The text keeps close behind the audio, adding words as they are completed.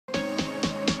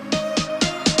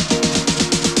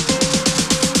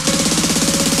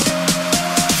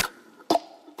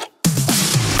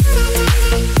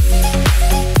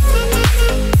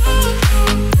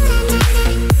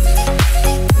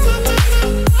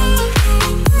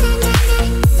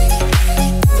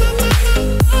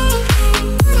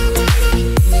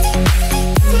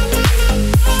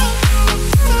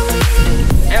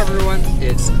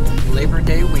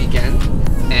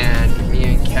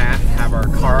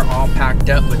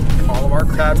up with all of our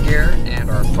crab gear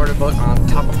and our Porta-Bote on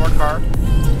top of our car,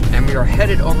 and we are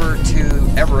headed over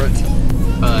to Everett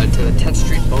to the 10th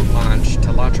Street boat launch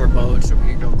to launch our boat so we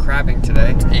can go crabbing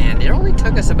today. And it only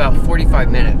took us about 45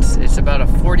 minutes. It's about a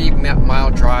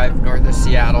 40-mile drive north of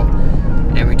Seattle,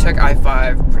 and we took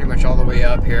I-5 pretty much all the way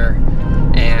up here,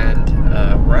 and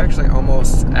we're actually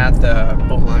almost at the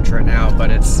boat launch right now.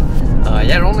 But it's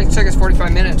yeah, it only took us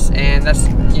 45 minutes, and that's,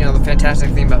 you know, the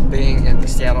fantastic thing about being in the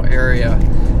Seattle area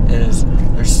is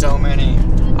there's so many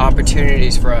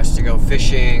opportunities for us to go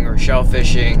fishing or shell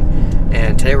fishing,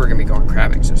 and today we're gonna be going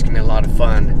crabbing, so it's gonna be a lot of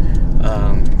fun.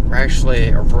 We're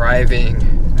actually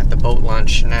arriving at the boat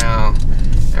launch now,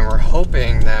 and we're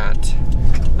hoping that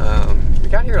we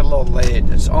got here a little late.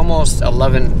 It's almost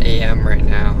 11 a.m. right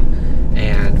now,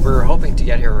 and we were hoping to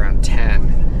get here around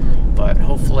 10, but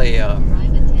hopefully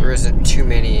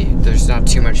there's not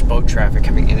too much boat traffic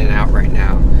coming in and out right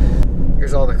now.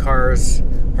 Here's all the cars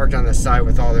parked on the side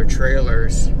with all their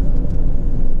trailers,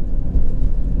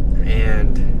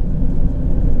 and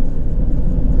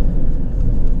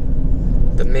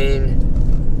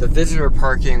the visitor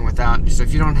parking without, so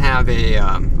if you don't have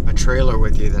a trailer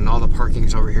with you, then all the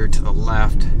parking's over here to the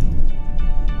left.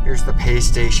 Here's the pay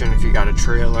station if you got a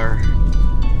trailer,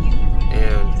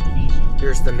 and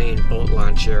here's the main boat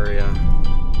launch area.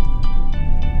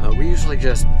 We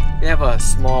have a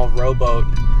small rowboat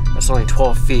that's only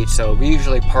 12 feet, so we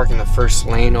usually park in the first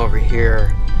lane over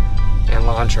here and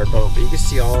launch our boat, but you can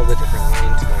see all the different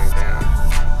lanes going down.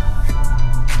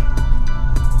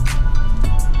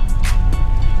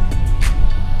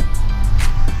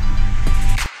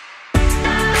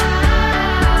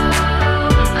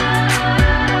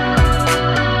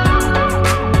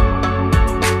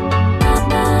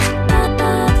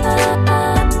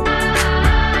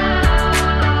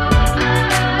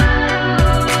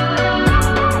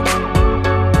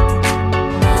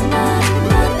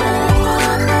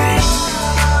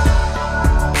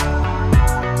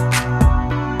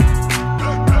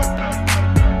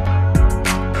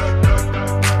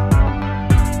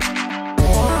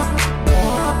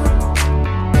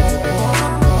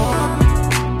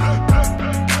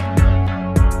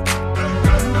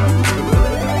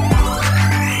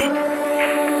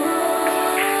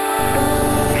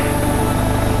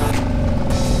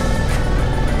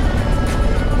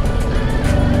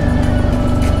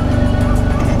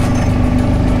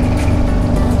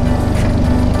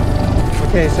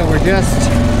 Okay, so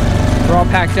we're all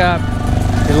packed up.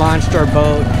 We launched our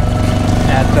boat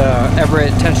at the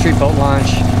Everett 10th Street boat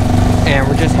launch, and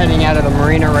we're just heading out of the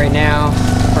marina right now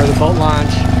for the boat launch.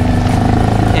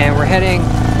 And we're heading.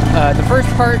 The first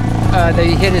part that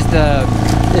you hit is the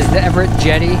Everett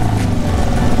Jetty.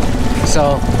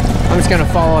 So I'm just gonna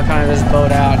follow kind of this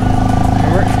boat out,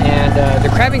 and the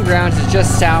crabbing grounds is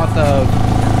just south of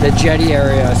the jetty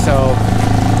area. So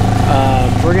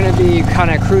we're gonna be kind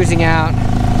of cruising out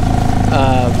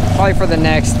probably for the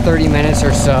next 30 minutes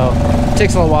or so. It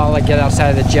takes a little while to get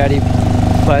outside of the jetty,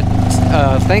 but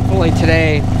thankfully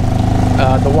today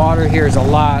the water here is a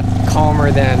lot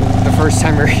calmer than the first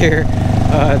time we were here.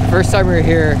 The first time we were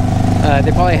here,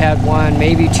 they probably had 1,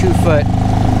 maybe 2 foot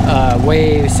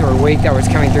waves or wake that was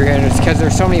coming through here, and it's because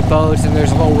there's so many boats and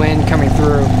there's a little wind coming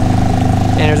through,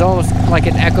 and there's almost like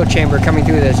an echo chamber coming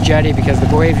through this jetty because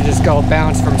the waves just go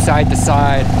bounce from side to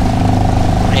side.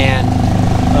 And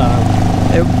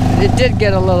it did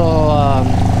get a little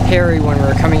hairy when we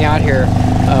were coming out here.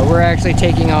 We're actually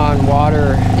taking on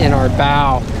water in our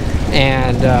bow,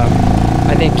 and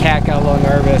I think Kat got a little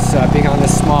nervous being on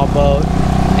this small boat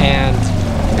and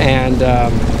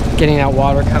getting that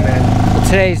water come in. But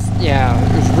today's, yeah,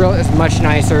 it's much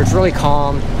nicer. It's really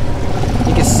calm.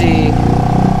 You can see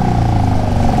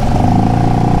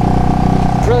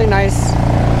it's really nice.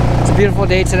 It's a beautiful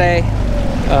day today.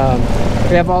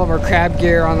 We have all of our crab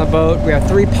gear on the boat. We have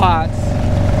 3 pots.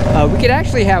 We could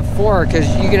actually have 4, because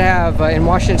you could have, in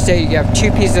Washington State, you have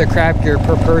 2 pieces of crab gear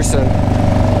per person.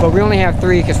 But we only have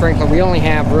 3, because frankly, we only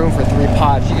have room for 3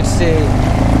 pots. You can see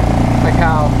like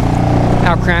how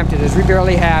cramped it is. We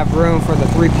barely have room for the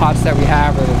 3 pots that we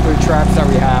have, or the 3 traps that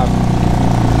we have.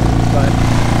 But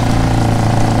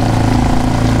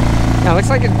yeah, it looks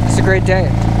like it's a great day.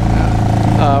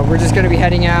 We're just going to be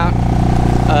heading out.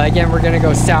 Again, we're going to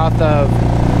go south of,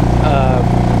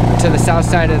 to the south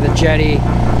side of the jetty,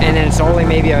 and then it's only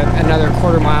maybe another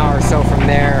quarter mile or so from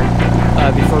there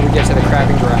before we get to the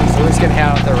crabbing ground. So we're just going to head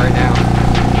out there right now.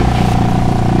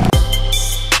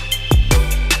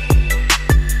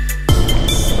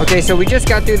 Okay, so we just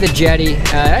got through the jetty.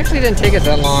 It actually didn't take us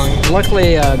that long.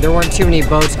 Luckily, there weren't too many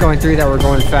boats going through that were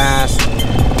going fast.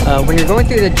 When you're going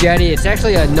through the jetty, it's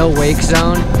actually a no wake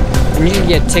zone, and you can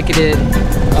get ticketed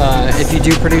if you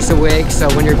do produce a wake. So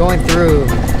when you're going through,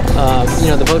 you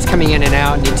know, the boats coming in and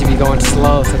out need to be going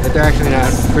slow so that they're actually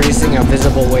not producing a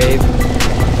visible wave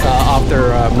off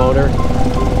their motor.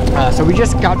 So we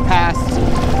just got past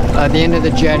the end of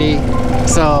the jetty,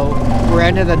 so we're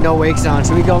into the no wake zone,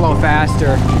 so we go a little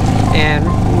faster, and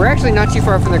we're actually not too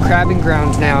far from the crabbing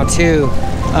grounds now too.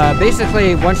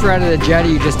 Basically, once we're out of the jetty,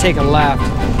 you just take a left,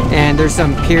 and there's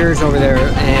some piers over there,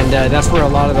 and that's where a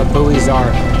lot of the buoys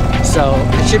are. So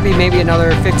it should be maybe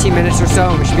another 15 minutes or so,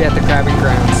 and we should be at the crabbing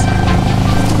grounds.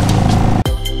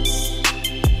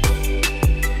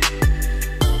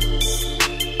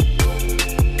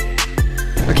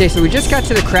 Okay, so we just got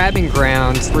to the crabbing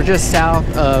grounds. We're just south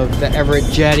of the Everett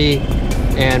Jetty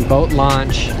and boat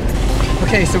launch.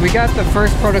 Okay, so we got the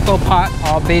first protocol pot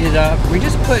all baited up. We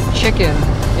just put chicken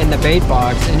in the bait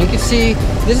box, and you can see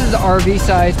this is the RV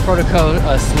size protocol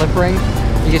slip ring.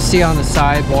 You can see on the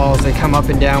side walls they come up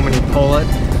and down when you pull it.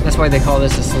 That's why they call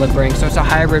this a slip ring. So it's a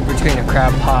hybrid between a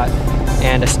crab pot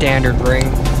and a standard ring.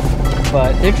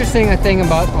 But the interesting thing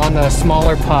about on the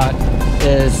smaller pot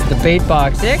is the bait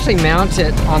box. They actually mount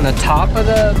it on the top of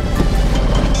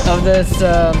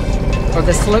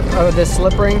this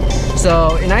slip ring.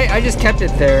 So, and I just kept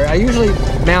it there. I usually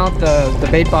mount the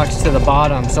bait box to the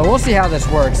bottom. So we'll see how this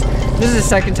works. This is the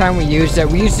second time we used it.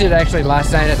 We used it actually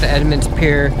last night at the Edmonds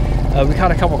Pier. We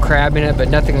caught a couple crab in it, but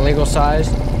nothing legal size.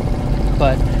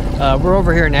 But we're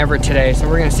over here in Everett today, so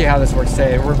we're gonna see how this works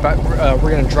today. We're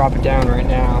gonna drop it down right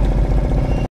now.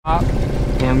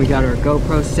 And we got our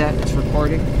GoPro set, it's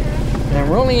recording. And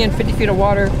we're only in 50 feet of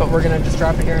water, but we're gonna just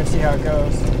drop it here and see how it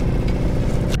goes.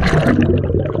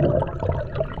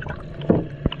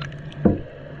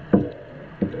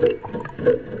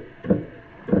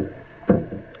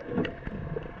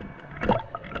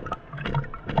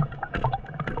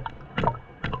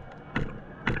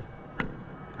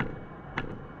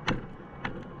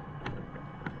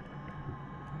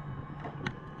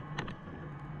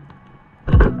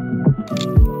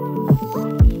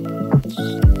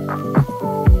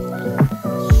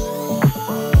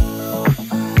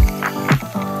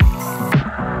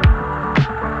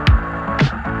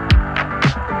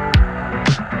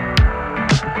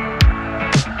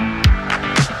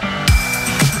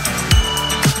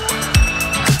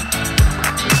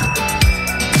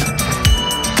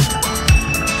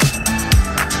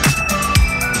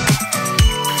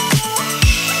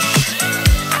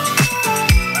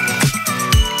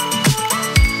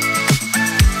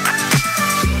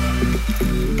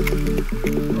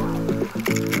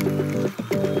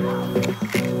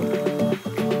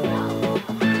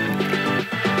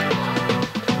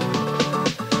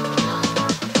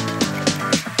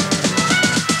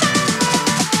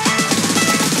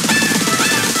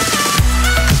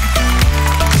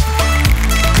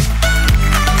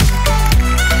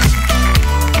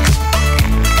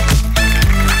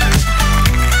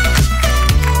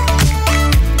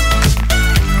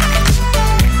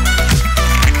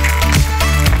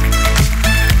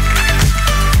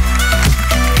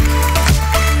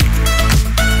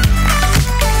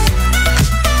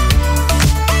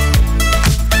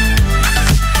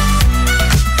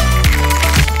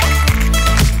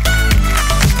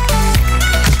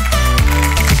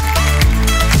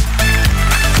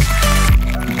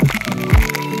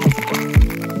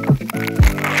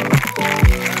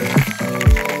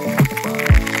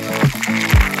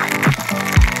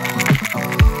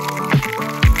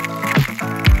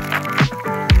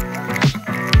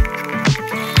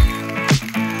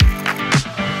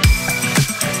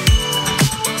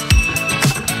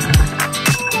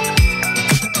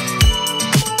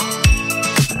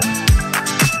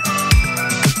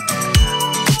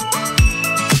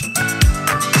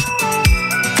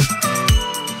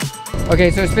 Okay,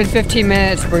 so it's been 15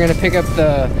 minutes. We're gonna pick up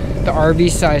the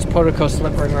RV size protocol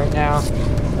slip ring right now.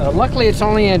 Luckily, it's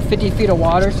only in 50 feet of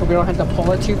water, so we don't have to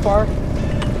pull it too far.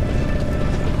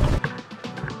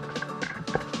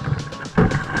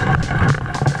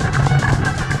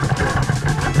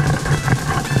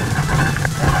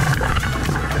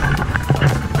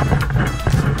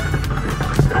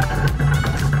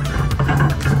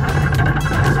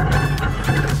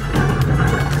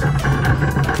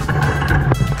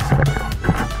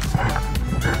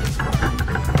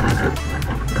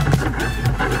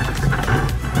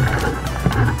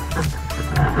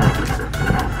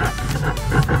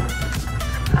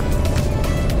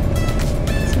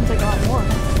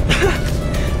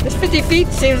 This 50 feet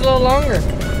seems a little longer.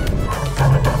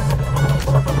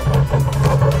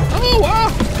 Oh, wow.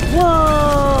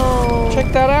 Whoa.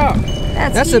 Check that out.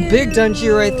 That's a big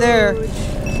Dungeness right there.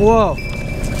 Whoa.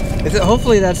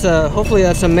 Hopefully that's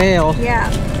a male. Yeah.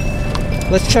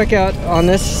 Let's check out on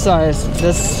this size,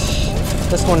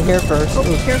 this one here first. Oh,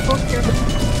 careful, careful.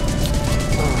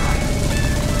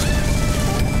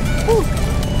 Ooh.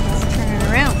 Let's turn it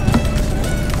around.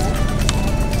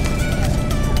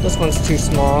 This one's too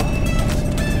small.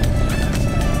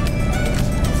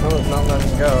 Oh, it's not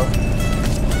letting go.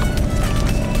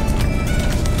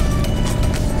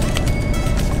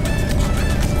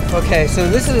 Okay, so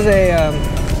this is a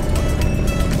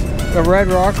red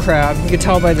rock crab. You can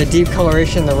tell by the deep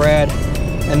coloration, the red,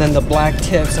 and then the black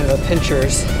tips and the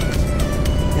pinchers.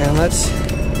 And let's. Do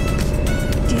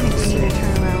you think we need to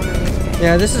turn around? Or...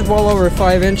 Yeah, this is well over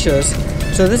 5 inches.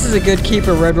 So this is a good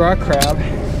keeper red rock crab.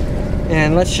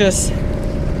 And let's just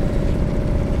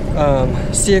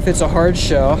see if it's a hard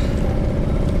shell.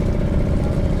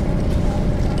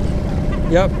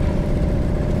 Yep.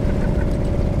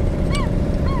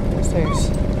 Things.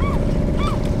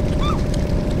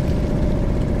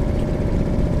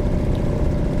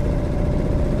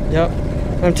 Yep.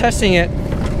 I'm testing it.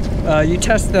 You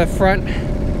test the front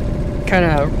kind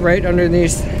of right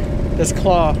underneath this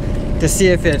claw to see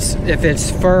if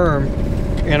it's firm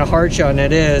and a hard shell, and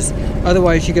it is.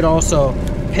 Otherwise you could also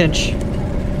pinch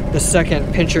the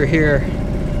second pincher here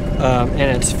and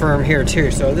it's firm here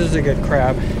too. So this is a good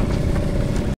crab.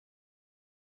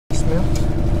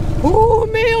 Ooh,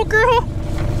 male, girl!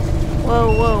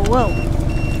 Whoa, whoa, whoa.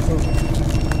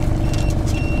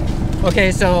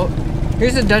 Okay, so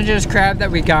here's a Dungeness crab that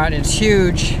we got. It's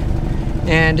huge,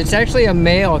 and it's actually a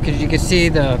male because you can see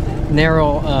the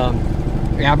narrow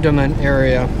abdomen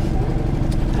area.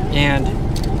 And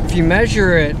if you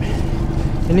measure it,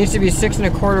 it needs to be 6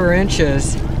 1/4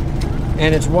 inches,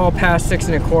 and it's well past 6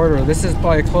 1/4. This is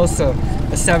probably close to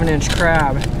a 7-inch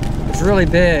crab. It's really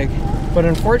big, but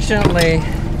unfortunately,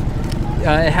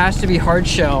 it has to be hard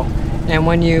shell. And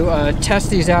when you test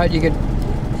these out, you could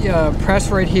press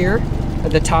right here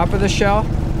at the top of the shell,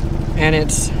 and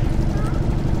it's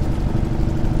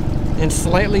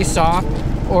slightly soft,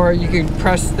 or you could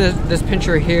press this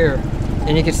pincher here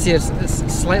and you can see it's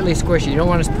slightly squishy. You don't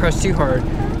want to press too hard,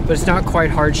 but it's not quite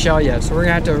hard shell yet, so we're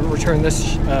gonna have to return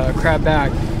this crab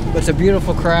back. But it's a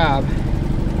beautiful crab.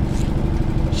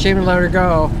 Shame to let her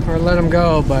go, or let him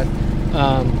go, but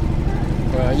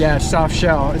yeah, soft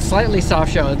shell. It's slightly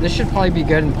soft shell. This should probably be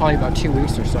good in probably about 2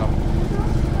 weeks or so.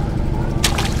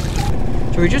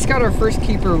 So we just got our first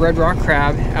keeper red rock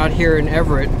crab out here in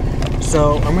Everett.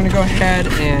 So I'm gonna go ahead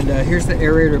and here's the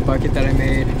aerator bucket that I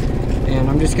made. And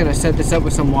I'm just gonna set this up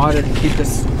with some water to keep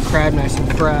this crab nice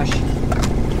and fresh.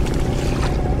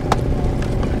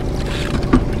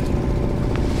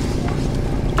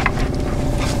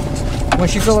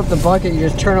 Once you fill up the bucket, you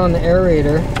just turn on the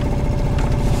aerator.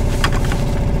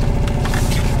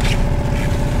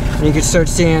 And you can start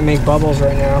seeing it make bubbles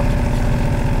right now.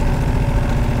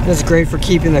 This is great for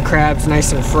keeping the crabs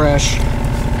nice and fresh.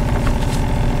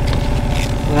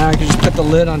 Now I can just put the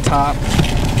lid on top.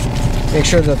 Make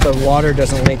sure that the water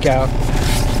doesn't leak out.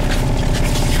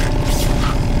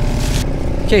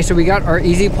 Okay, so we got our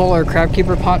Easy Polar crab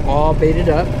keeper pot all baited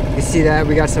up. You see that?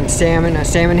 We got some salmon, a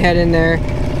salmon head in there,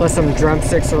 plus some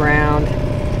drumsticks around.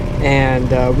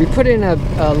 And we put in a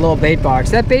little bait box.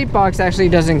 That bait box actually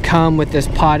doesn't come with this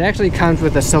pot. It actually comes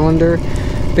with a cylinder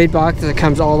bait box that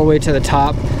comes all the way to the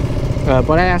top.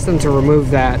 But I asked them to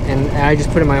remove that, and I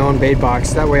just put in my own bait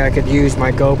box. That way I could use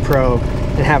my GoPro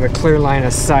and have a clear line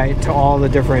of sight to all the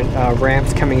different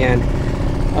ramps coming in.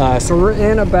 So we're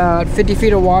in about 50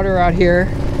 feet of water out here.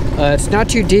 It's not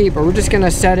too deep, but we're just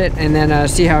gonna set it and then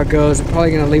see how it goes. We're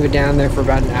probably gonna leave it down there for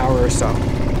about an hour or so.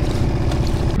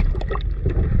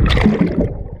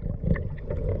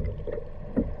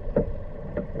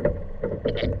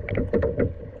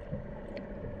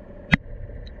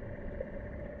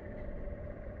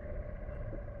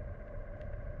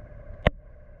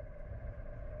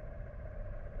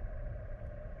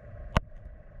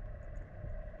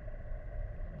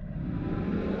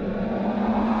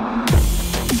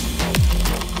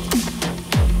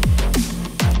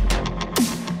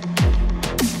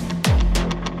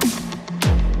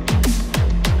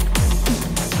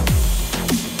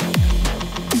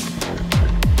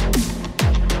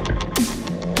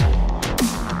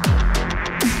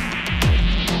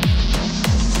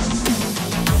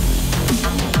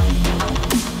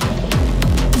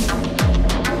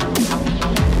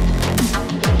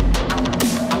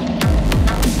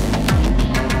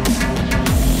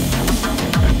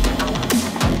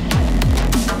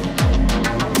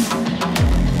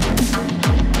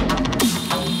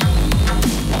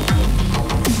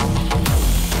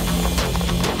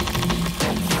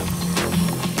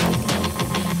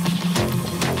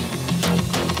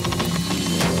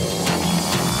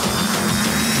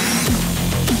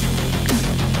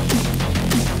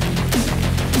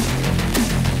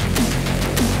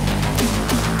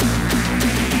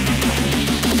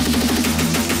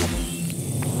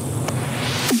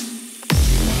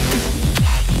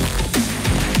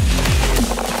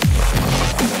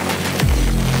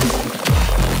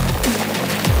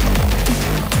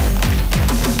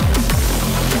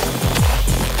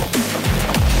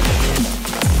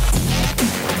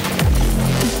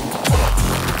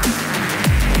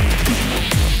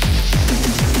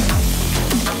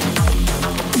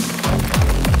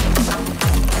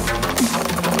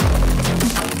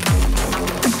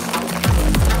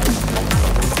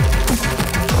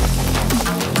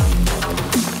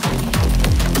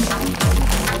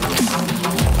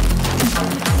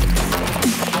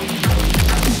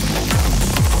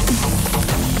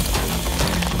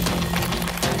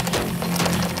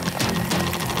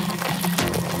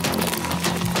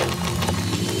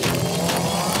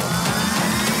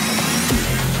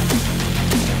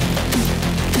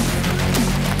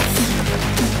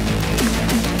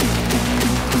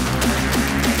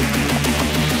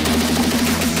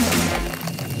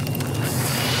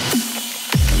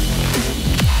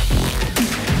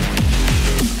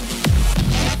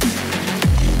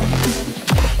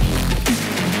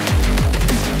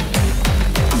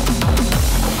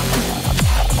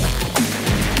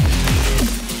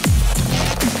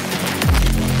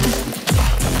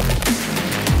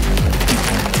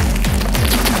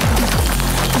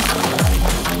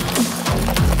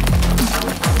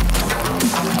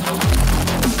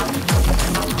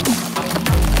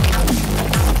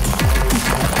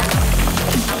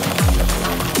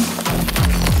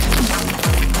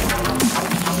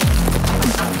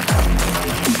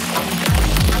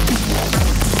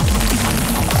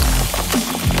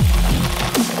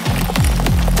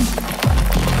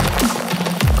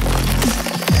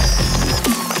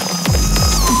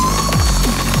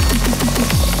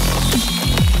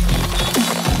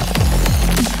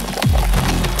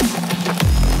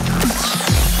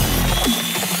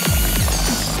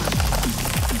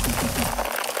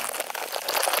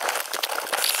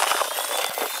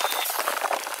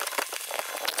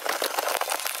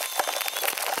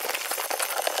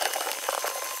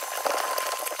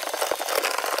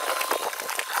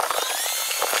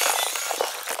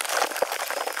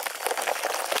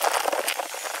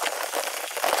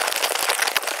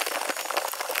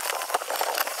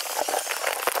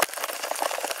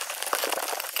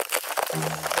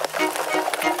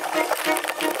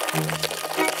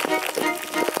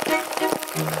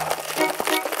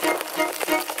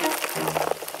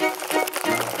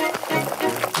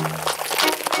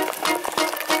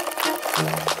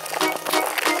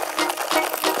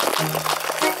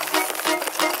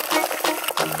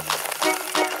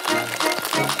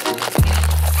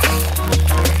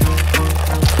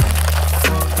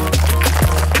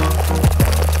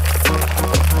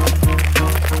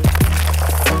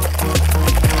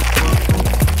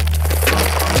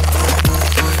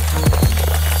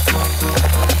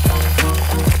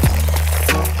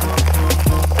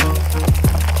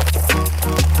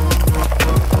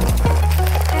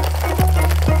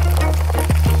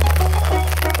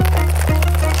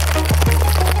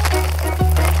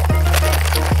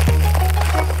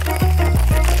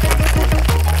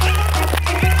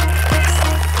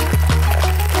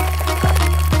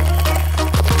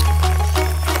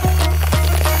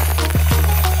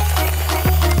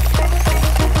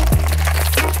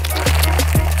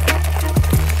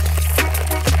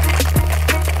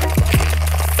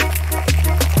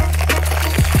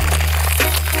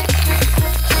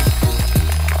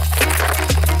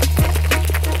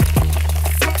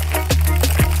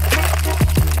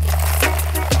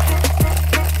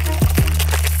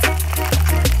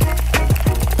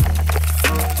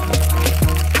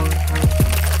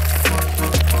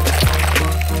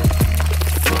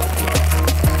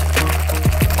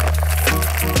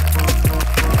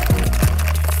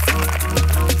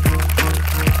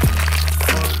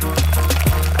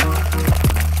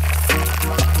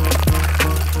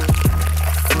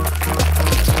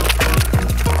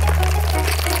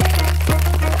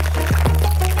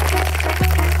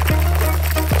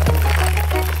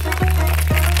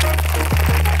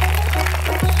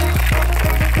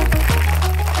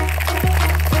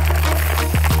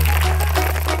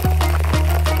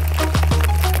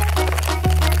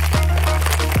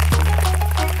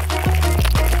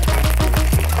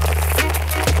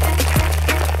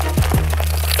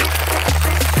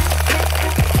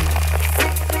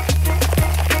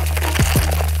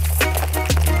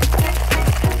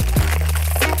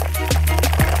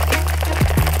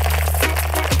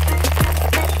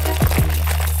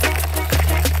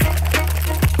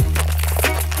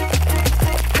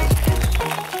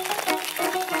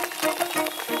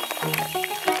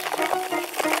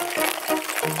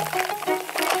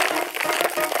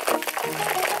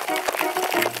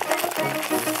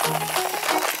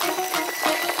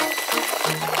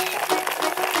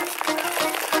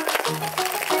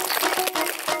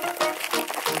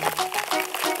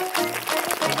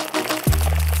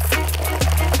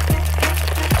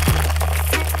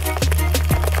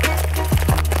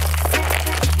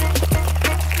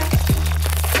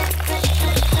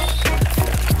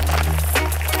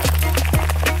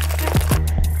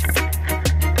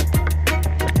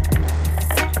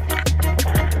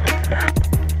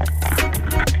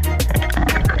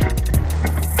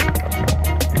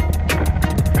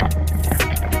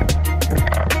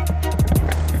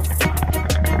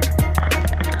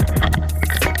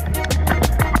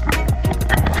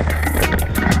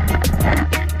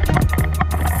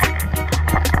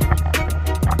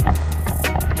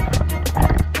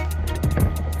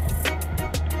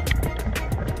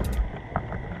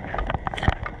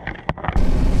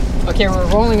 Okay,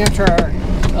 we're rolling up to our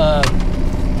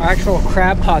actual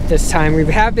crab pot this time. We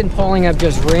have been pulling up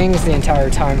just rings the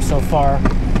entire time so far,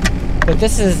 but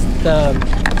this is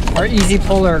our easy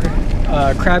puller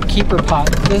crab keeper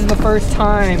pot. This is the first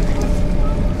time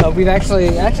we've actually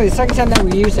the second time that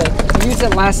we use it. We used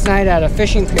it last night at a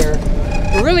fishing pier.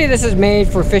 But really, this is made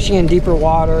for fishing in deeper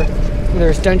water.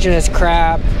 There's Dungeness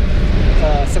crab,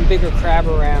 some bigger crab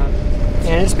around,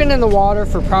 and it's been in the water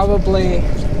for probably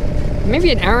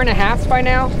maybe an hour and a half by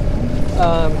now.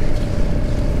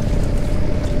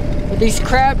 But these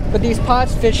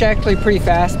pots fish actually pretty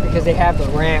fast because they have the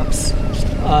ramps,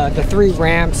 the 3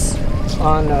 ramps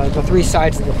on the 3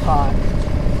 sides of the pot,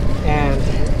 and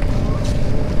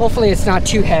hopefully it's not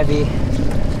too heavy.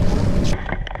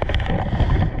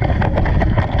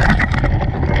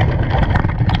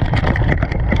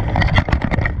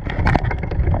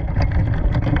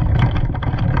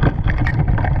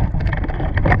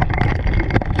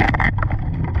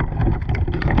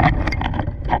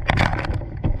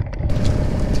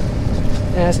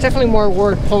 And it's definitely more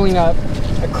work pulling up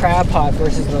a crab pot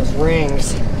versus those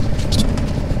rings.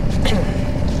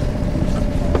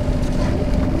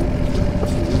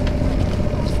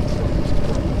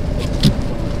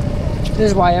 This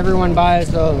is why everyone buys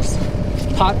those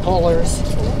pot pullers.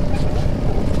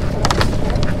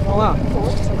 Oh wow,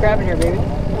 some crab in here, baby.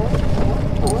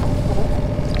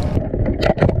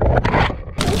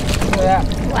 Look at that.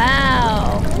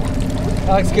 Wow.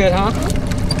 That looks good, huh?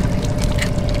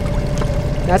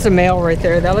 That's a male right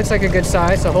there. That looks like a good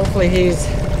size, so hopefully he's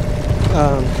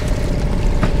a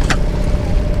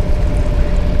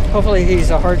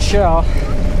hard shell.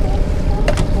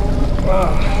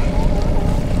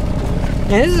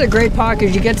 And this is a great pot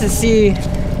because you get to see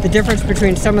the difference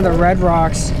between some of the Red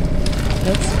Rocks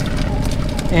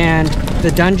and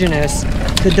the Dungeness.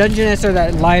 The Dungeness are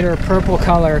that lighter purple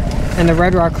color, and the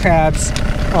Red Rock crabs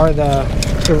are the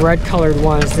red colored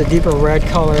ones, the deeper red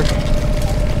color.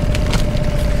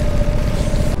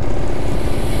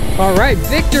 All right,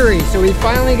 victory! So we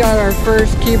finally got our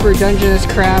first keeper Dungeness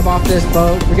crab off this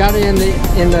boat. We got it in the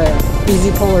easy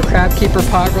puller crab keeper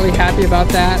pot. Really happy about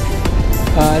that.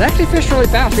 It actually fished really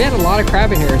fast. We had a lot of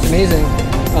crab in here. It's amazing.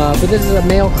 But this is a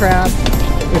male crab.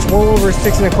 It's well over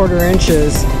 6 1/4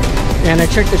 inches. And I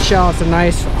checked the shell. It's a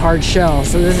nice hard shell.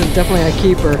 So this is definitely a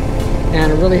keeper.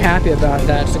 And I'm really happy about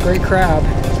that. It's a great crab.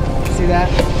 See that?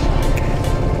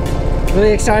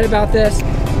 Really excited about this.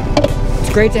 It's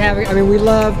great to have it. I mean, we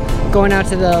love going out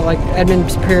to the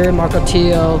Edmonds Pier, Marco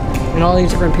Teal, and all these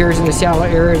different piers in the Seattle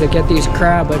area to get these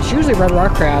crab, but it's usually Red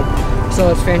Rock crab, so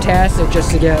it's fantastic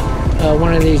just to get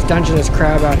one of these Dungeness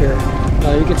crab out here.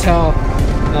 You can tell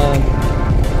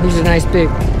these are nice big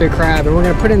crab, and we're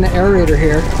going to put in the aerator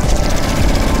here.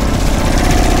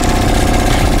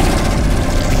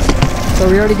 So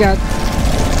we already got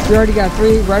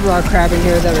 3 Red Rock crab in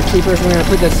here that are keepers. We're going to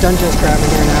put this Dungeness crab in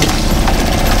here now.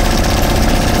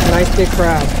 Nice big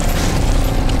crab.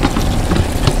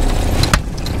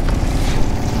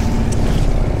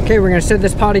 Okay, we're gonna set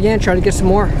this pot again, try to get some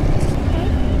more.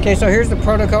 Okay, so here's the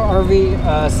Protocol RV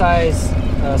size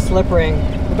slip ring.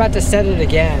 We're about to set it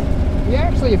again. We're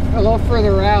actually a little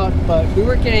further out, but we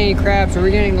weren't getting any crabs, so we're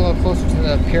getting a little closer to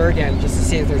the pier again just to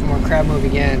see if there's more crab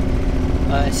moving in.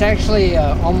 It's actually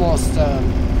almost,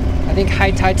 I think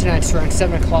high tide tonight's around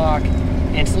 7 o'clock,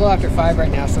 and it's a little after 5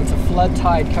 right now, so it's a flood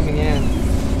tide coming in.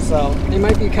 So they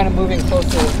might be kind of moving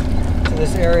closer to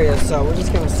this area, so we're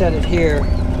just going to set it here,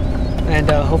 and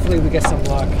hopefully we get some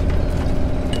luck.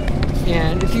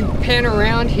 And if you pan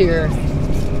around here,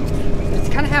 it's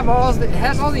kind of it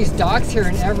has all these docks here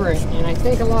in Everett, and I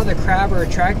think a lot of the crab are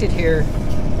attracted here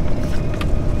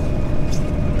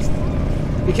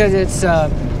because it's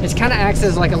kind of acts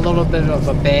as like a little bit of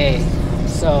a bay.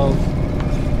 So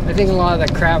I think a lot of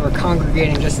the crab are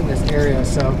congregating just in this area.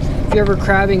 So if you're ever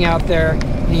crabbing out there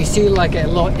and you see like a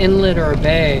little inlet or a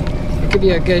bay, it could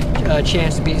be a good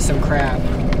chance to beat some crab.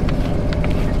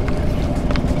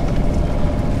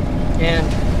 And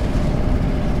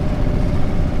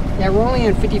yeah, we're only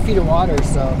in 50 feet of water,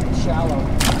 so it's shallow.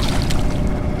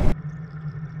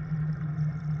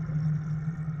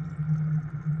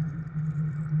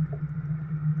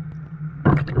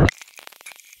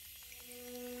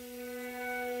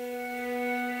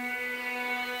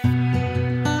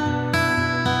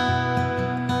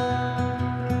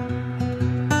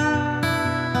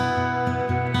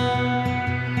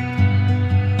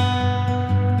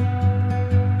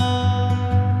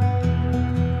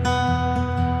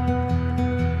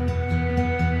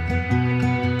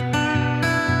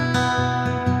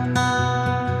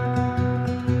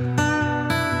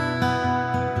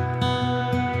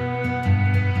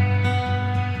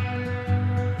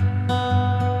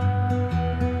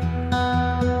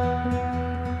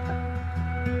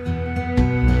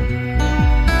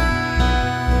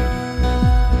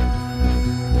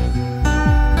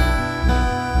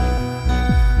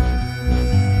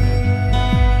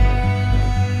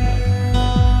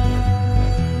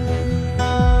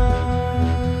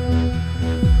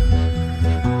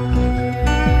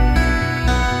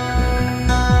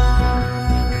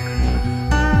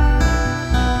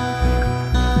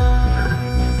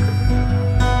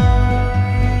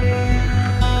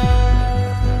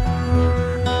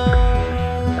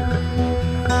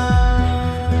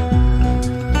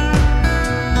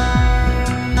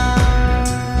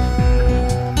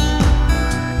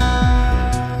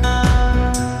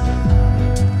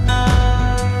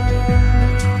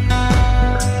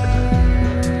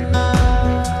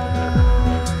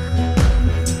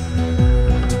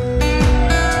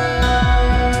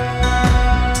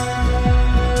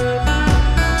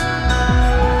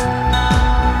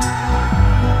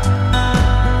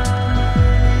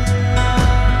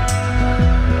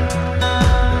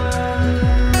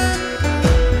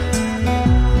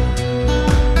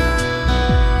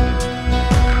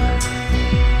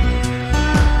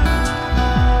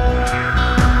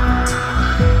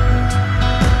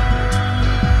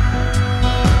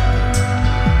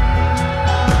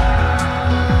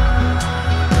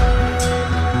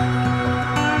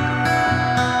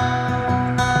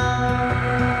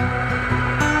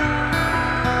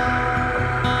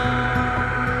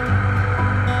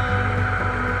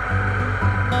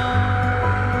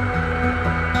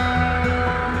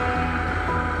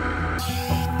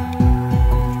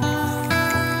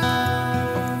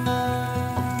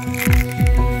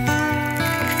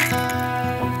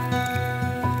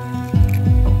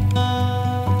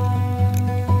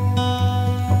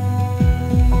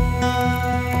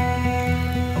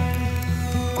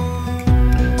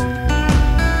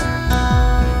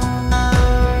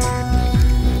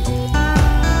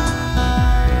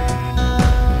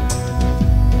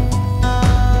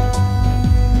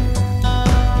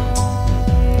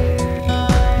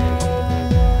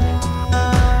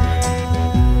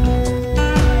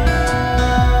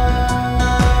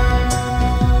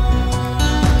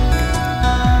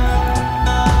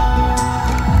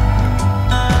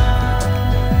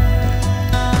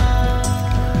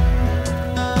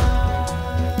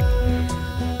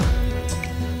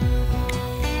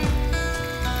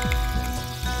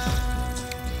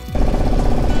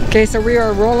 Okay, so we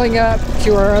are rolling up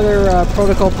to our other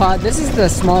protocol pot. This is the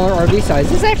smaller RV size.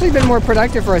 This has actually been more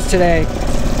productive for us today.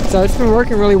 So it's been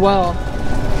working really well.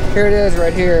 Here it is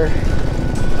right here.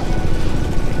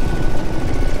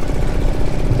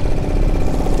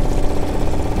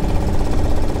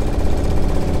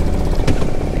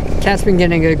 Cat's been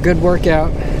getting a good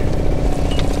workout.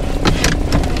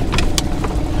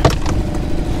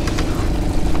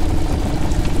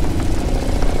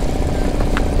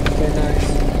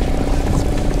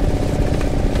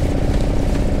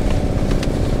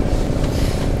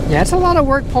 Yeah, it's a lot of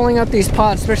work pulling up these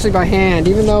pots, especially by hand.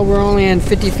 Even though we're only in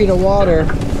 50 feet of water,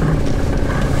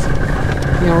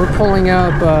 you know, we're pulling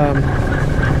up,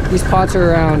 these pots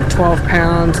are around 12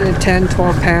 pounds, 10,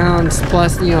 12 pounds,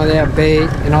 plus, you know, they have bait,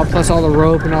 and all, plus all the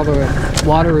rope and all the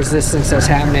water resistance that's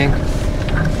happening.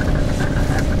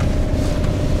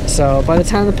 So by the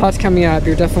time the pot's coming up,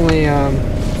 you're definitely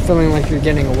feeling like you're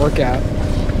getting a workout.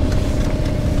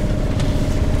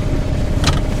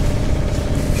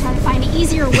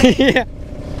 Easier way. Yeah.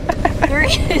 There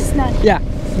is none. Yeah.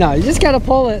 No, you just gotta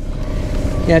pull it.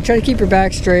 Yeah, try to keep your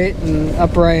back straight and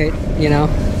upright, you know.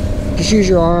 Just use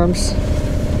your arms.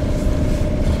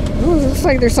 Ooh, looks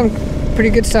like there's some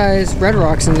pretty good sized red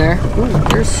rocks in there. Ooh,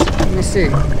 let me see.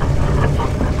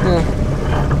 Yeah.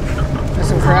 There's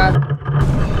some crab.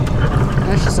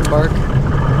 That's just some bark.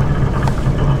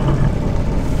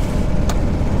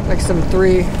 Like some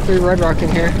three red rock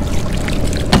in here.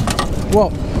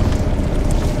 Whoa.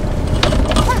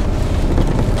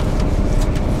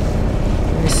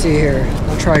 See here,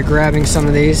 I'll try grabbing some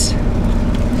of these.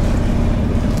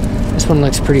 This one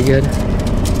looks pretty good.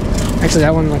 Actually,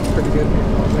 that one looks pretty good.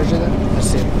 I'll measure that.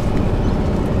 Let's see.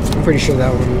 I'm pretty sure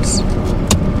that one's.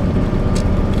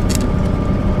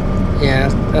 Yeah,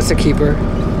 that's a keeper.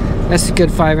 That's a good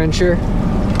 5-incher.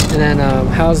 And then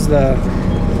how's the?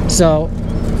 So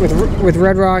with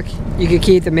red rock, you could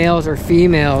keep the males or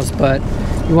females, but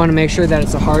you want to make sure that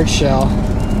it's a hard shell.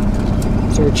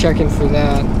 So we're checking for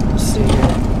that. Let's see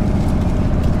here.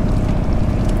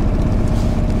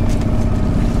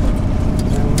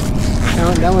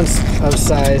 That one's of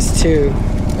size too.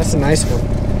 That's a nice one.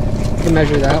 You can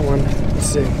measure that one. Let's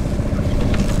see.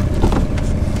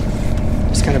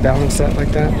 Just kind of balance that like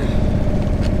that.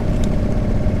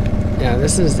 Yeah,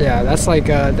 this is, yeah, that's like,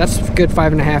 that's a good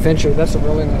 5.5 incher. That's a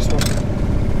really nice one.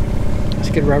 It's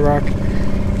a good red rock.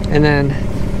 And then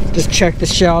just check the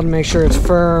shell to make sure it's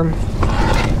firm.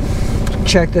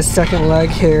 Check this second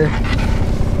leg here.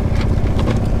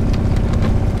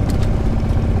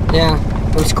 Yeah.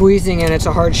 I'm squeezing and it's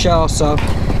a hard shell, so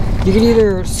you can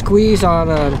either squeeze on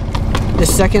the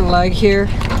second leg here.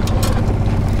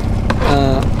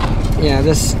 Yeah,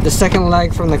 the second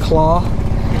leg from the claw.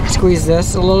 Squeeze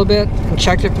this a little bit and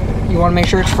check it. You want to make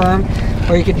sure it's firm,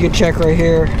 or you could check right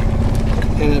here,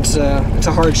 and it's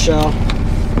a hard shell.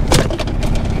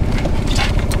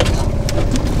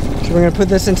 So we're gonna put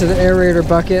this into the aerator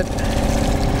bucket.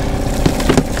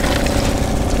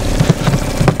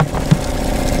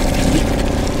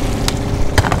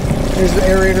 Here's the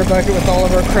aerator bucket with all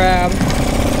of our crab.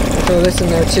 We'll throw this in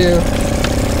there too.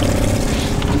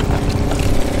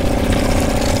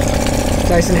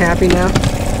 Nice and happy now.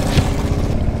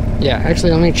 Yeah,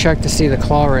 actually let me check to see the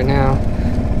claw right now.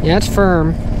 Yeah, it's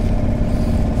firm.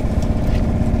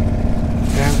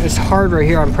 Yeah, it's hard right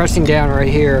here. I'm pressing down right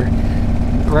here,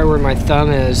 right where my thumb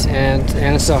is, and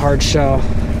it's a hard shell.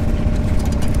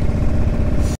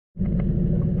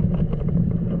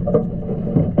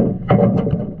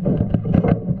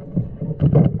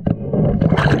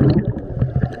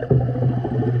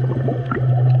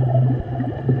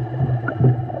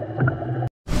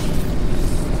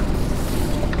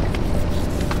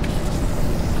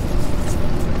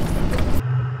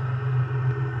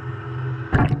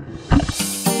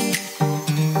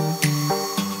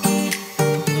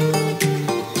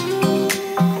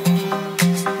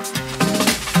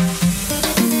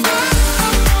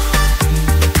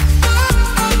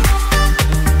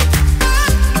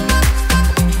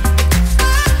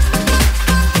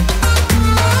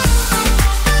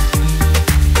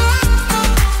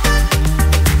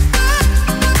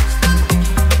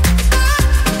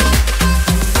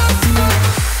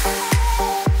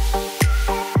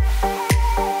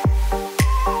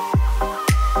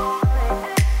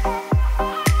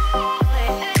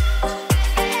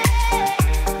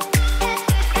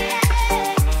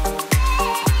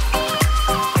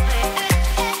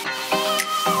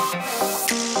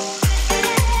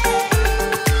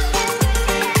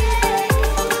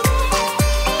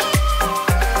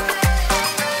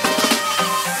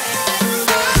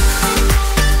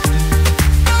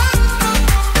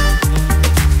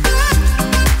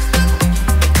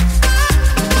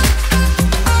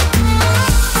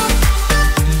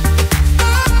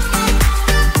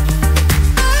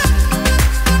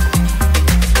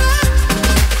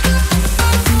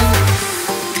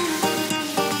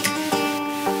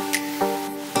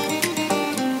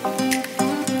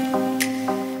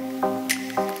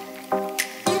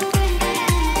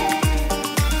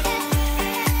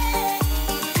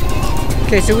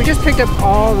 Okay, so we just picked up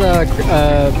all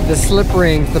the slip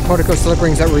rings, the Porta-Bote slip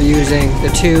rings that we're using, the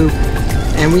two,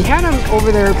 and we had them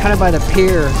over there kind of by the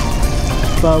pier,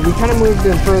 but we kind of moved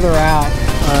them further out.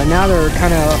 Now they're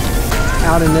kind of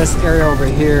out in this area over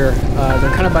here.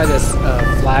 They're kind of by this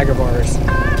flag of ours,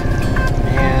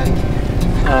 and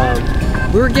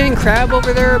we were getting crab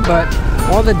over there, but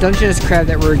all the Dungeness crab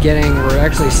that we were getting were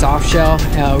actually soft shell.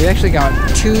 We actually got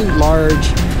 2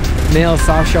 large male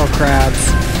soft shell crabs,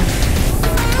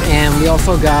 and we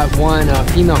also got 1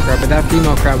 female crab, but that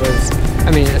female crab was,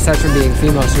 I mean, aside from being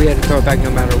female, so we had to throw it back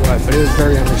no matter what, but it was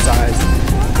very undersized.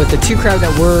 But the 2 crab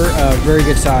that were very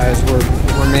good size were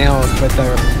males, but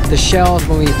the shells,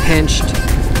 when we pinched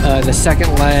the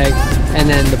second leg and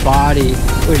then the body,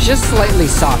 was just slightly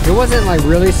soft. It wasn't like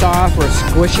really soft or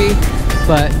squishy,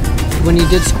 but when you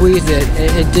did squeeze it,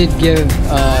 it did give,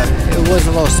 it was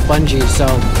a little spongy, so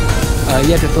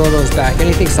you have to throw those back.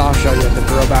 Anything soft shell you have to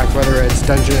throw back, whether it's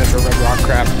Dungeness or Red Rock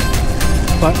crab.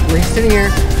 But we're sitting here.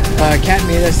 Kat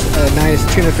made us a nice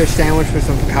tuna fish sandwich with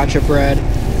some focaccia bread.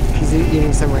 She's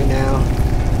eating some right now.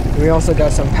 We also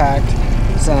got some packed,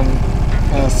 some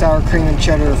sour cream and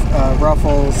cheddar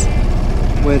ruffles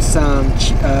with some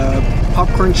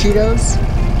popcorn Cheetos,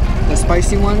 the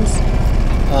spicy ones.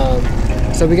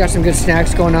 So we got some good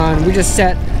snacks going on. We just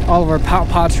set all of our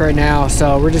pots right now,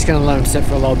 so we're just gonna let them sit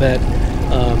for a little bit,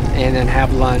 and then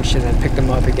have lunch, and then pick them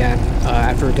up again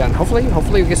after we're done.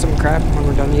 Hopefully we get some crab when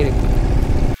we're done eating.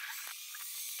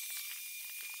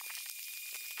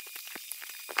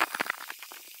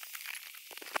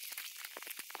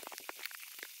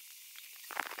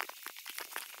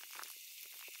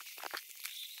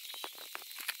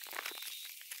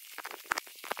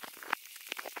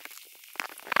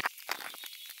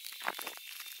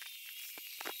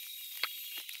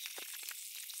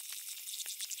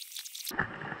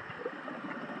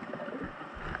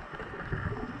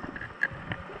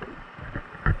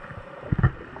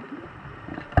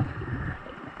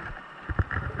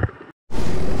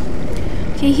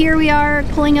 Okay, here we are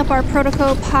pulling up our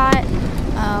Porta-Bote pot.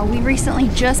 We recently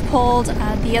just pulled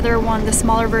the other one, the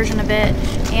smaller version of it,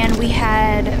 and we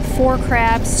had 4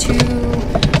 crabs, 2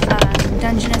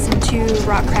 Dungeness and 2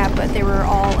 rock crab, but they were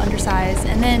all undersized.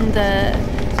 And then the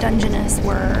Dungeness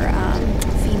were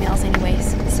females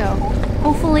anyways. So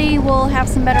hopefully we'll have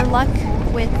some better luck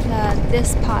with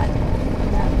this pot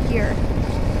here.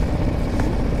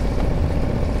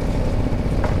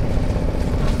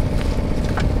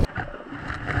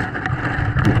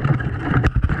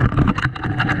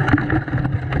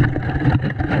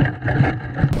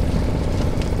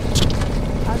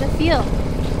 Feel?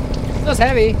 Feels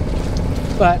heavy,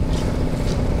 but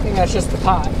I think that's just the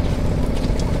pot.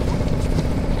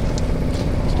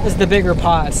 This is the bigger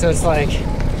pot, so it's like,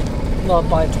 well,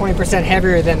 about 20%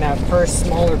 heavier than that first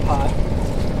smaller pot.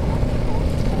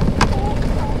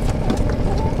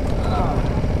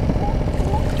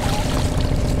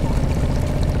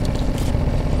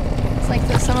 It's like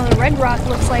some of the Red Rock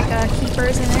looks like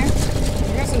keepers in there.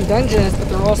 We got some Dungeness, but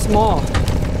they're all small.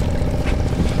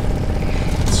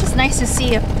 It's nice to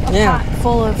see a pot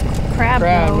full of crab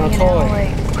though, no, you totally. know,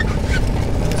 like.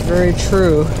 It's very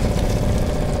true.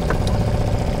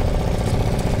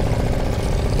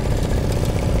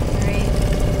 Alright,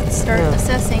 let's start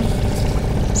assessing.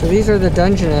 So these are the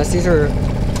Dungeness. These are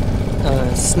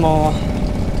small.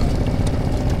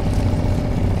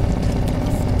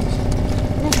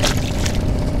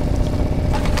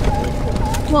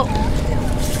 Whoa.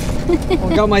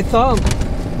 I got my thumb.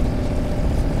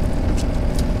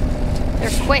 They're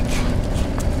quick.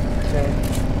 Okay.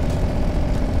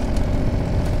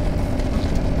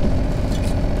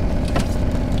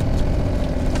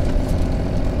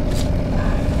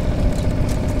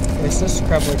 This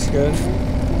crab looks good.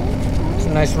 It's a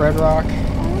nice Red Rock.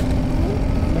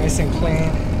 Nice and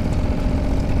clean.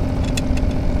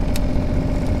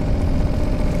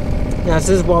 Yeah, this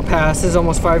is well past. This is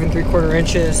almost 5 3/4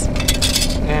 inches.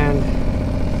 And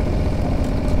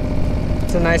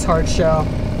it's a nice hard shell.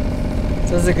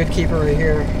 So this is a good keeper right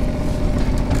here.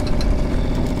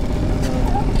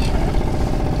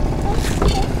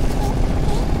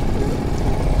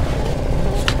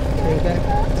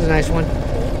 This is a nice one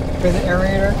for the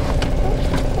aerator.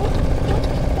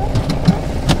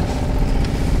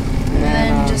 And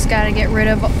then just got to get rid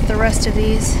of the rest of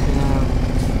these.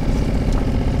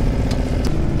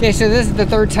 Okay, so this is the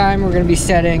 3rd time we're going to be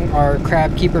setting our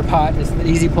crab keeper pot. It's the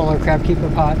Easy Puller crab keeper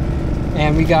pot.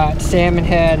 And we got salmon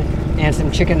head and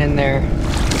some chicken in there.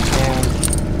 And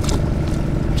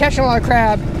catching a lot of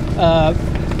crab.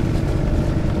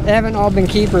 They haven't all been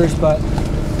keepers, but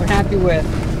we're happy with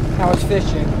how it's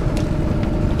fishing.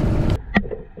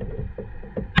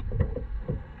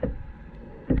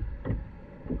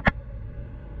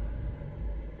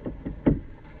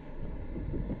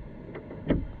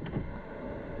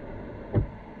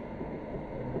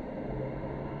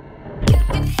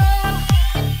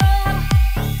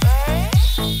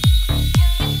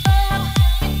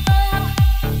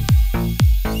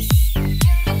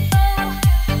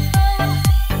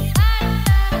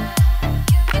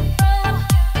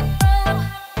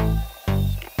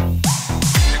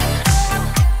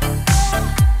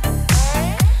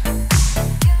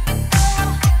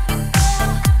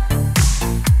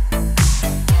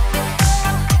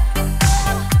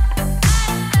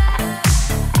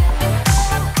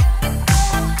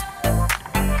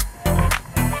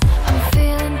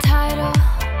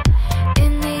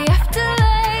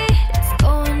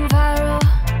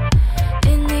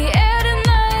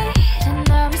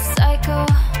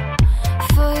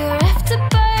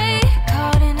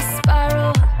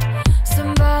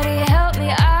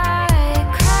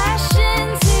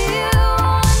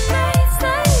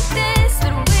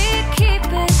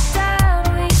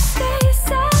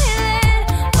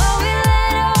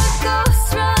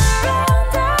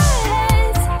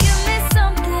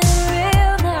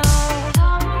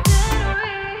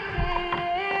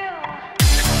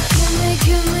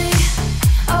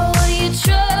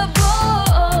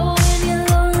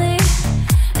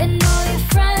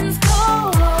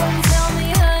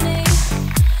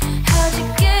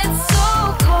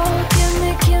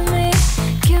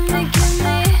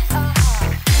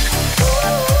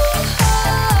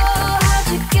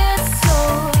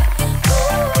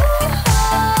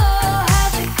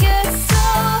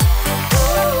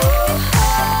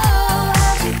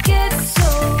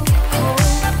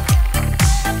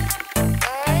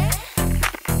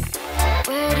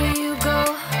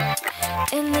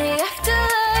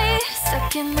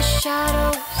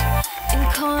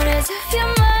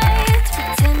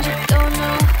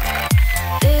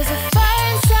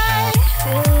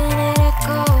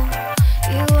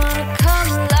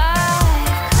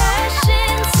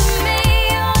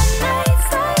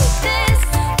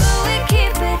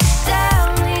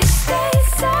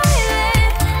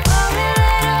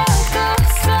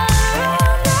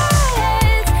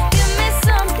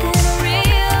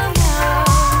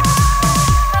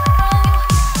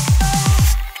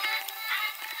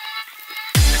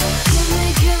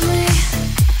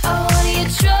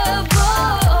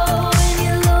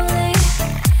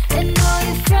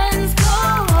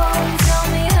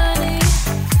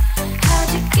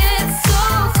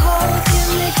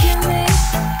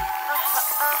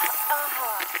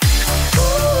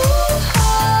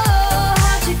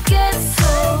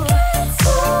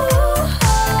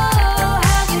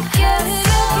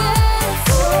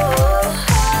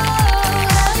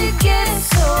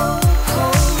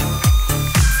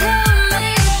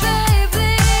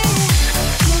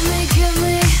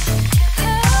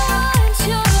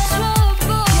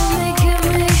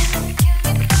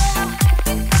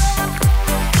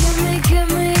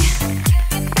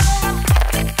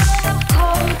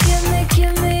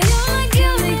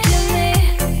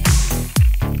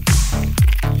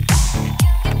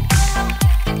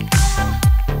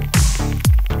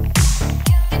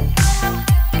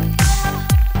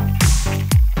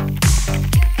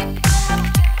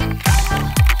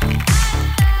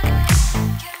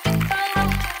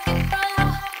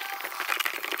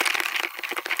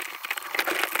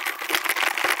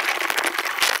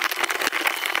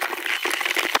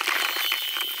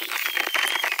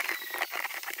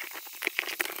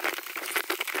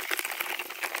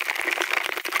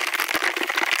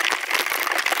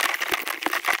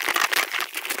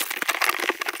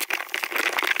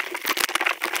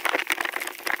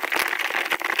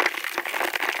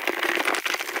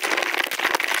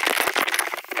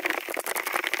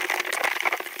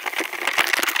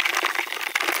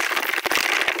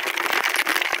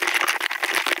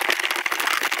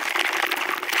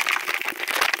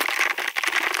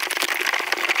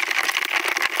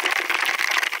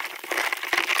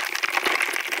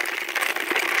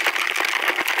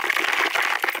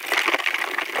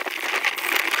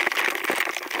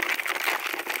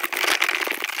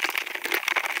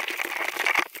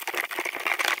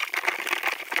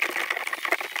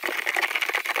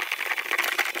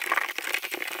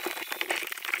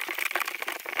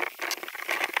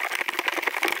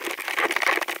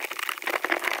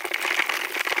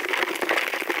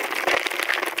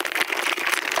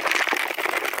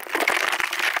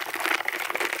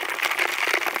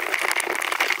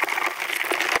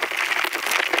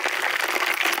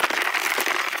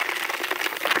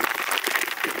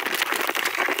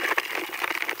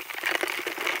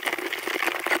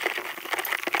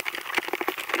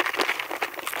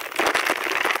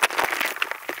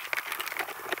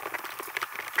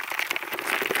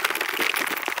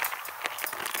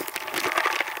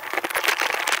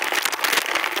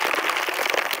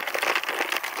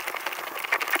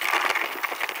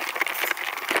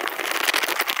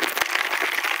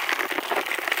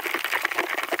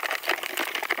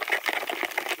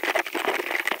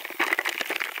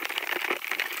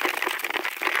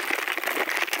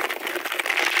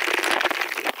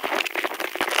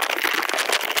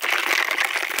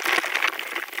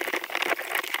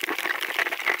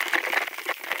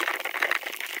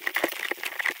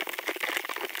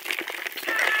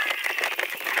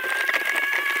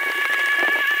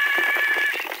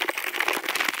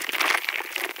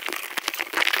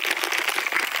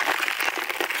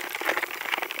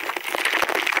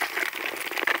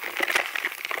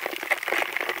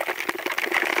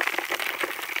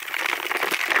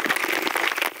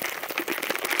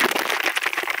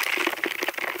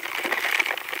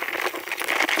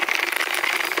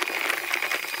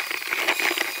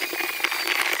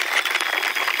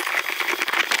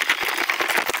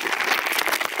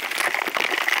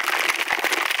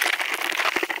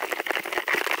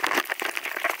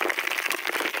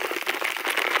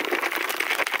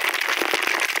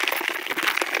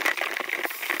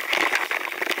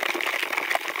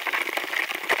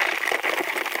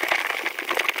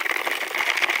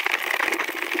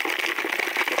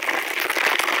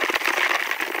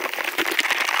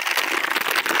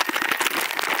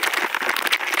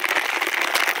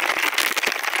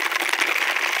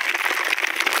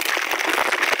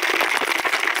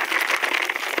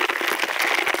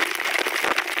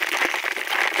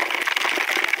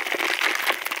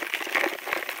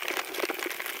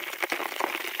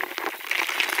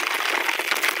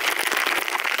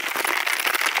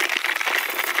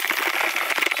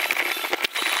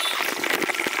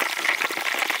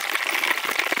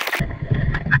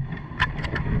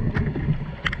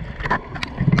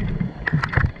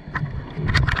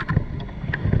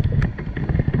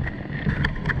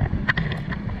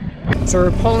 So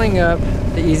we're pulling up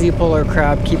the Easy Puller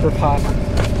crab keeper pot.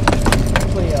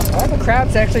 All the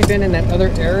crab's actually been in that other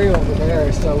area over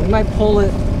there, so we might pull it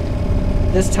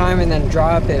this time and then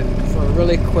drop it for a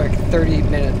really quick 30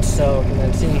 minutes soak, and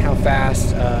then seeing how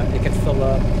fast it can fill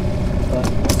up. But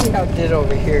let's see how it did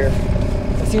over here.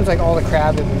 It seems like all the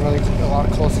crab have been really a lot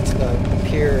closer to the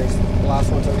piers, the last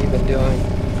ones that we've been doing,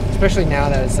 especially now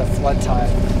that it's a flood tide.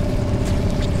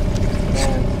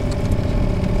 And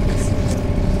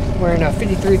we're in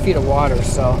 53 feet of water,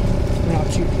 so we're not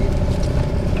too deep.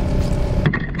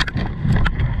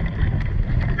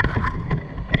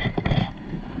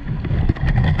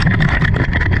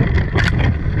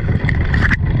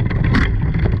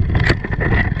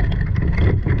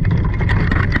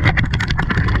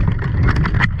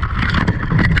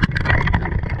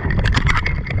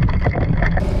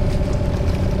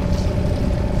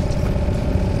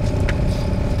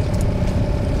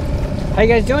 How you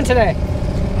guys doing today?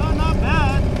 Oh, not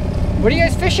bad. What are you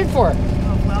guys fishing for?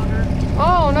 Flounder.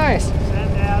 Oh, nice.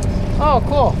 Sand dabs. Oh,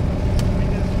 cool.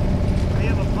 We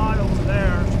have a pot over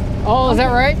there. Oh, is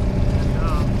that right? And,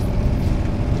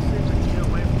 let's see if we can get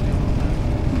away from you a little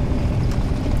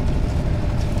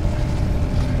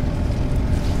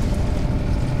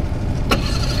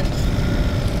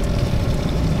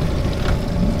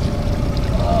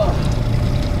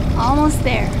Oh. Almost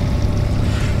there.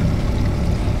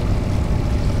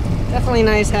 Definitely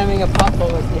nice having a pot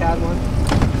puller if you had one.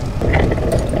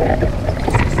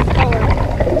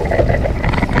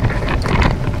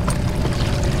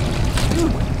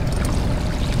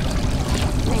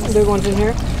 Some big ones in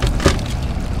here.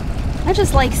 I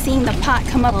just like seeing the pot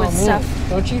come up with man. stuff.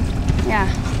 Don't you? Yeah.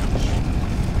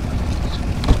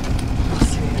 Let's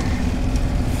see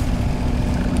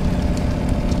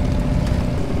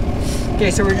here.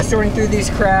 Okay, so we're just sorting through these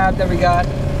crab that we got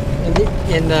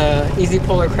in the Easy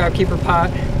Puller crab keeper pot.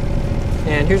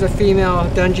 And here's a female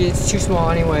dungy. It's too small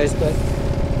anyways, but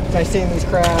nice seeing these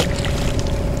crab.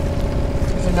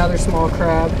 There's another small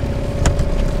crab.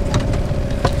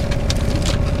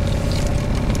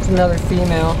 There's another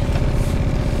female.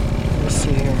 Let's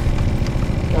see here.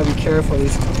 Gotta be careful.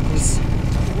 These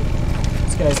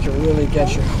guys can really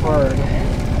get you hard.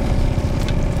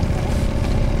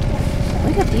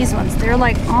 Look at these ones. They're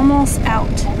like almost out.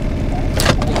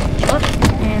 Look,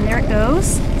 and there it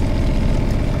goes.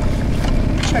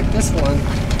 Check this one.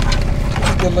 It's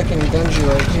a good looking dungy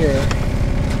right here.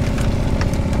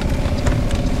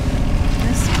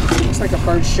 This Looks like a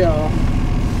hard shell.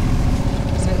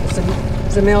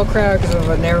 It's a male crab because of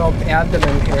a narrow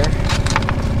abdomen here.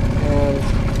 And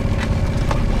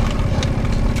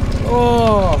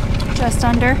oh, just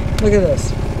under. look at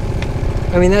this.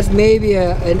 I mean, that's maybe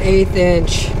an 1/8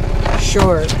 inch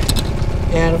short.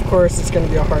 And of course, it's going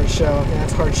to be a hard shell. Yeah,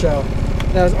 it's hard shell.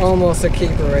 That was almost a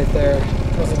keeper right there.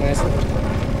 That was a nice one.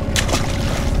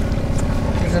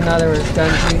 Here's another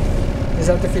dungy. Is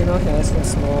that the female? Yeah, this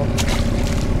one's small.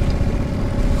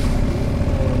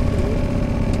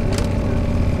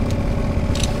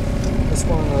 This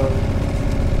one,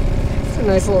 it's a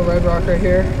nice little red rock right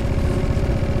here.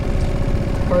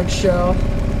 Hard shell.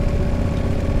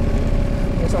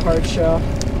 It's a hard shell.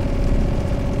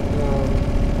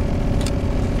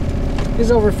 He's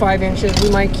over 5 inches. We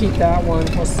might keep that one.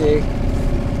 We'll see.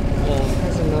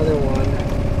 Here's another one.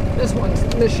 This one's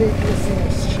missing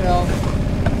its shell.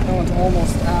 That one's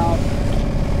almost out.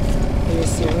 Let me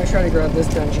see. I'm gonna try to grab this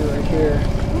dungy right here.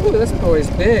 Ooh, this boy's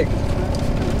big.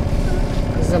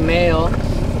 This is a male.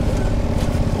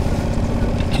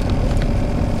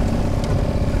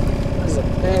 This is a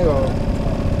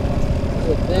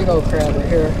big old crab right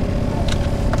here.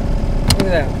 Look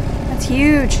at that. That's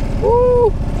huge.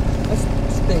 Woo! This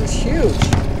thing's huge.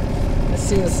 Let's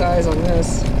see the size on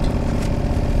this.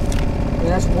 And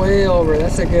that's way over.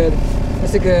 That's a good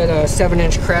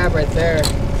 7-inch crab right there.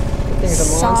 That thing's a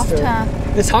monster. Soft, huh?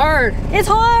 It's hard. It's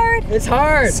hard. It's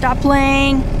hard. Stop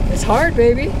playing. It's hard,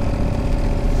 baby.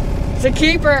 It's a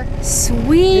keeper.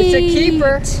 Sweet. It's a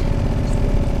keeper.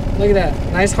 Look at that.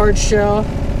 Nice hard shell.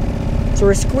 So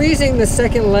we're squeezing the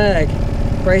second leg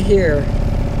right here.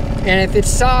 And if it's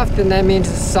soft, then that means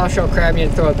it's a soft shell crab. You need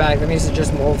to throw it back. That means it's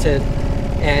just molted.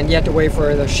 And you have to wait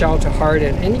for the shell to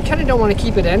harden. And you kind of don't want to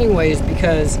keep it anyways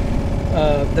because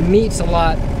the meat's a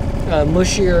lot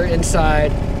mushier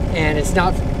inside. And it's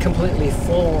not completely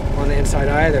full on the inside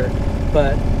either.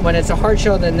 But when it's a hard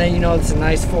shell, then you know it's a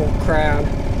nice full crab.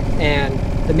 And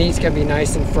the meat's going to be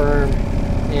nice and firm.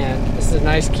 And this is a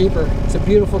nice keeper. It's a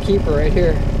beautiful keeper right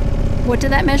here. What did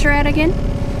that measure at again?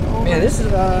 Man, this is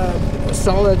a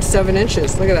solid 7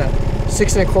 inches. Look at that.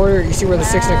 6 1/4. You see where the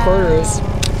 6 1/4 is?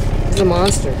 It's a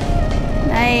monster.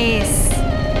 Nice.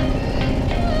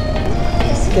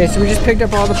 Okay, so we just picked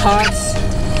up all the pots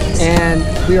and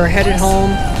we are headed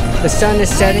home. The sun is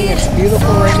setting, it's beautiful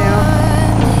right now.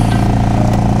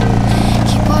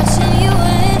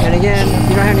 And again,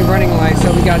 we don't have any running lights,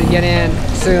 so we got to get in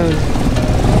soon.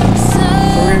 So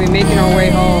we're going to be making our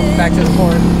way home back to the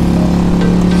port.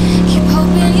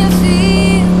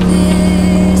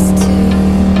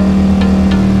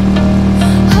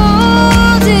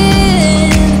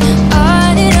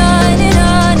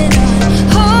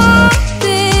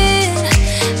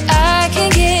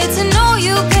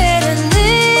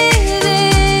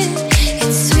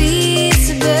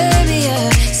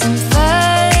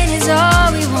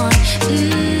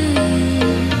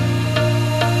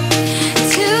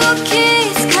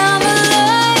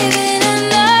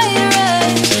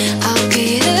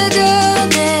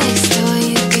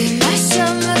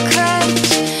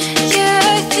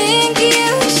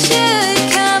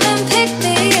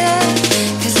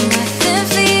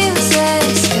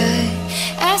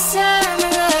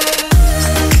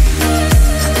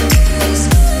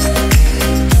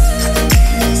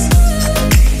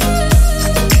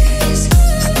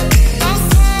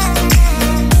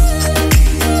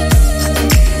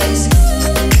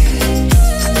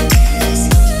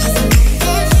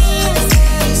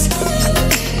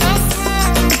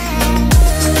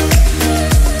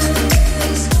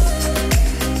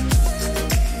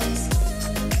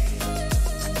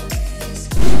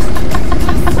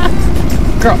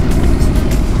 Girl.